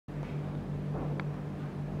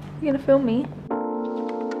You gonna film me?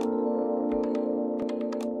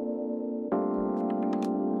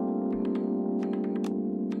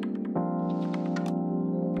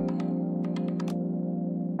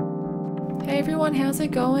 Hey everyone, how's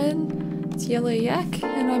it going? It's Yellow Yak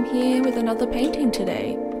and I'm here with another painting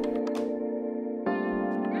today.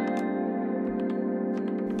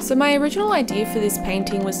 So my original idea for this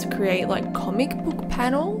painting was to create like comic book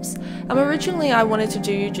panels. Originally I wanted to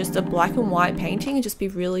do just a black and white painting and just be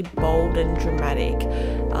really bold and dramatic.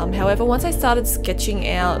 However, once I started sketching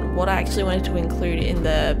out what I actually wanted to include in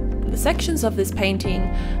the sections of this painting,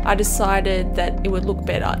 I decided that it would look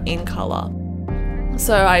better in colour.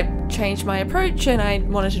 So I changed my approach and I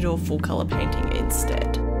wanted to do a full colour painting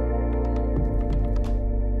instead.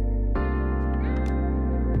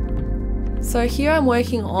 So here I'm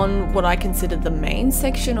working on what I consider the main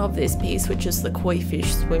section of this piece, which is the koi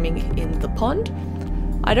fish swimming in the pond.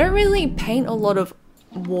 I don't really paint a lot of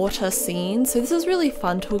water scenes, so this is really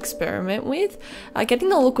fun to experiment with. Getting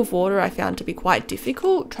the look of water I found to be quite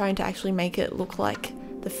difficult, trying to actually make it look like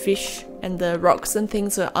the fish and the rocks and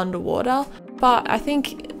things are underwater. But I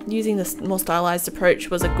think using this more stylized approach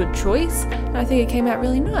was a good choice, and I think it came out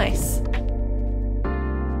really nice.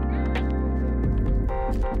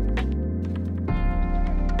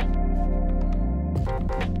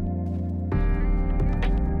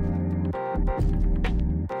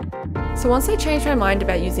 So once I changed my mind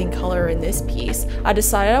about using colour in this piece, I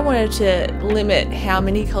decided I wanted to limit how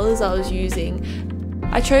many colours I was using.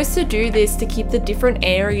 I chose to do this to keep the different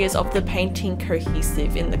areas of the painting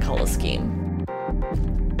cohesive in the colour scheme.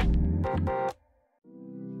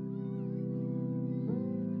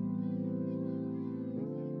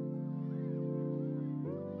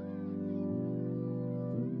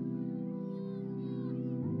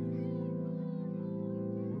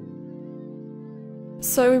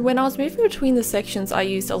 So when I was moving between the sections, I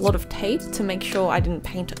used a lot of tape to make sure I didn't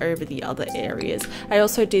paint over the other areas. I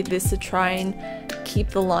also did this to try and keep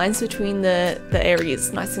the lines between the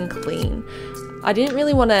areas nice and clean. I didn't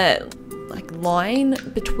really want to like line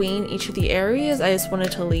between each of the areas, I just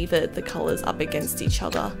wanted to leave the colours up against each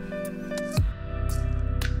other.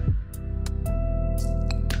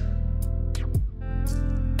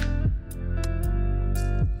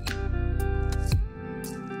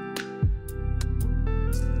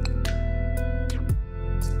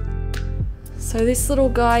 So this little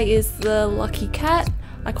guy is the lucky cat.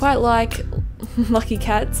 I quite like lucky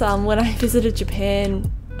cats. When I visited Japan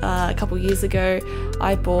a couple years ago,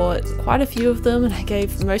 I bought quite a few of them and I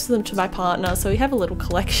gave most of them to my partner, so we have a little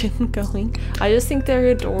collection going. I just think they're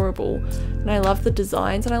adorable and I love the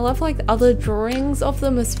designs and I love like other drawings of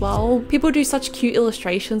them as well. People do such cute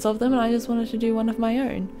illustrations of them and I just wanted to do one of my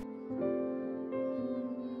own.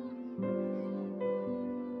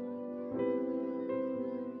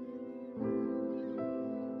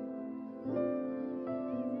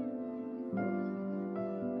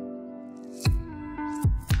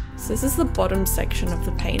 So this is the bottom section of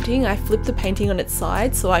the painting. I flipped the painting on its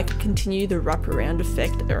side so I could continue the wraparound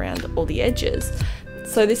effect around all the edges.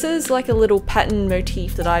 So this is like a little pattern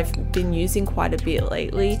motif that I've been using quite a bit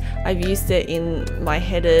lately. I've used it in my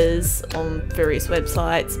headers on various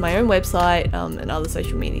websites, my own website, and other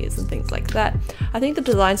social medias and things like that. I think the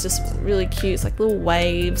design's just really cute. It's like little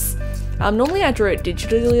waves. Normally I draw it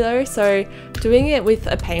digitally though, so doing it with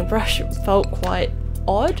a paintbrush felt quite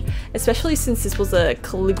odd, especially since this was a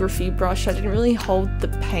calligraphy brush. I didn't really hold the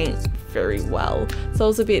paint very well, so it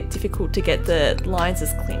was a bit difficult to get the lines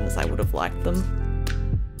as clean as I would have liked them.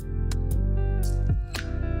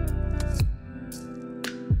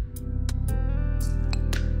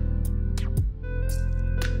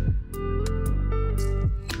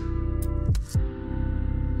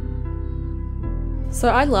 So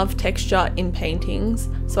I love texture in paintings,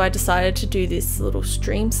 so I decided to do this little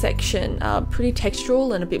stream section, pretty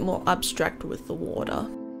textural and a bit more abstract with the water.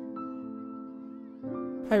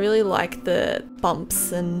 I really like the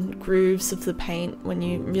bumps and grooves of the paint when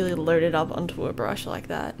you really load it up onto a brush like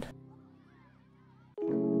that.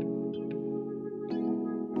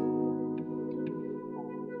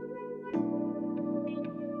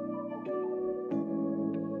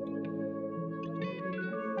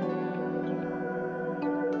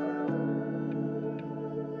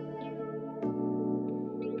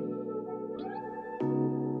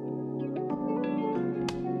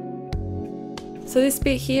 So this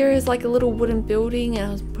bit here is like a little wooden building and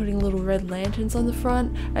I was putting little red lanterns on the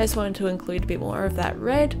front. I just wanted to include a bit more of that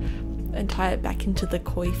red and tie it back into the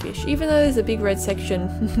koi fish, even though there's a big red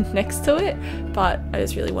section next to it, but I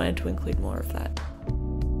just really wanted to include more of that.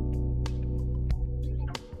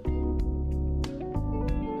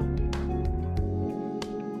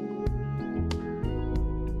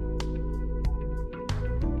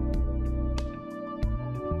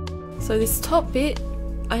 So this top bit,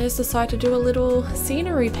 I just decided to do a little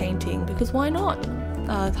scenery painting because why not?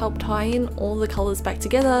 Help tie in all the colours back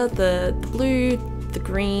together, the blue, the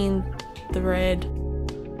green, the red,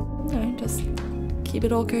 you know, just keep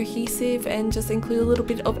it all cohesive and just include a little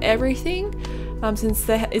bit of everything since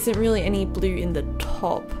there isn't really any blue in the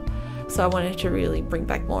top. So I wanted to really bring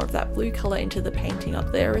back more of that blue colour into the painting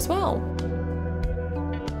up there as well.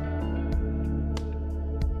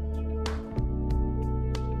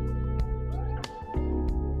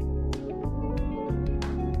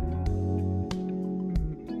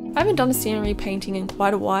 I haven't done a scenery painting in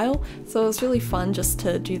quite a while, so it was really fun just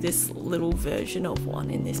to do this little version of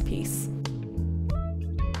one in this piece.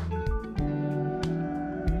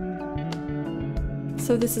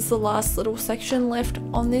 So this is the last little section left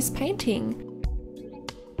on this painting.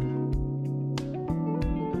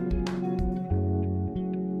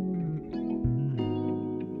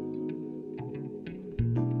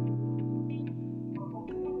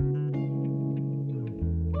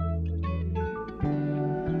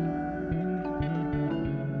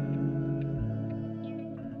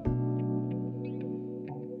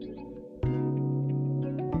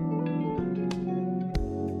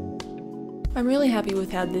 I'm really happy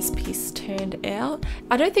with how this piece turned out.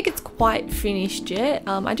 I don't think it's quite finished yet.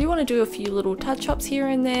 I do want to do a few little touch-ups here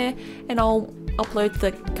and there, and I'll upload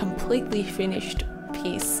the completely finished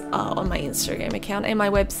piece on my Instagram account and my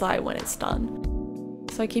website when it's done.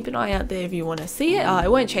 So keep an eye out there if you want to see it.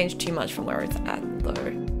 It won't change too much from where it's at though.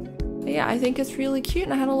 But yeah, I think it's really cute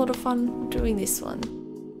and I had a lot of fun doing this one.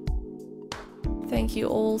 Thank you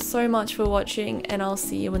all so much for watching, and I'll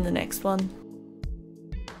see you in the next one.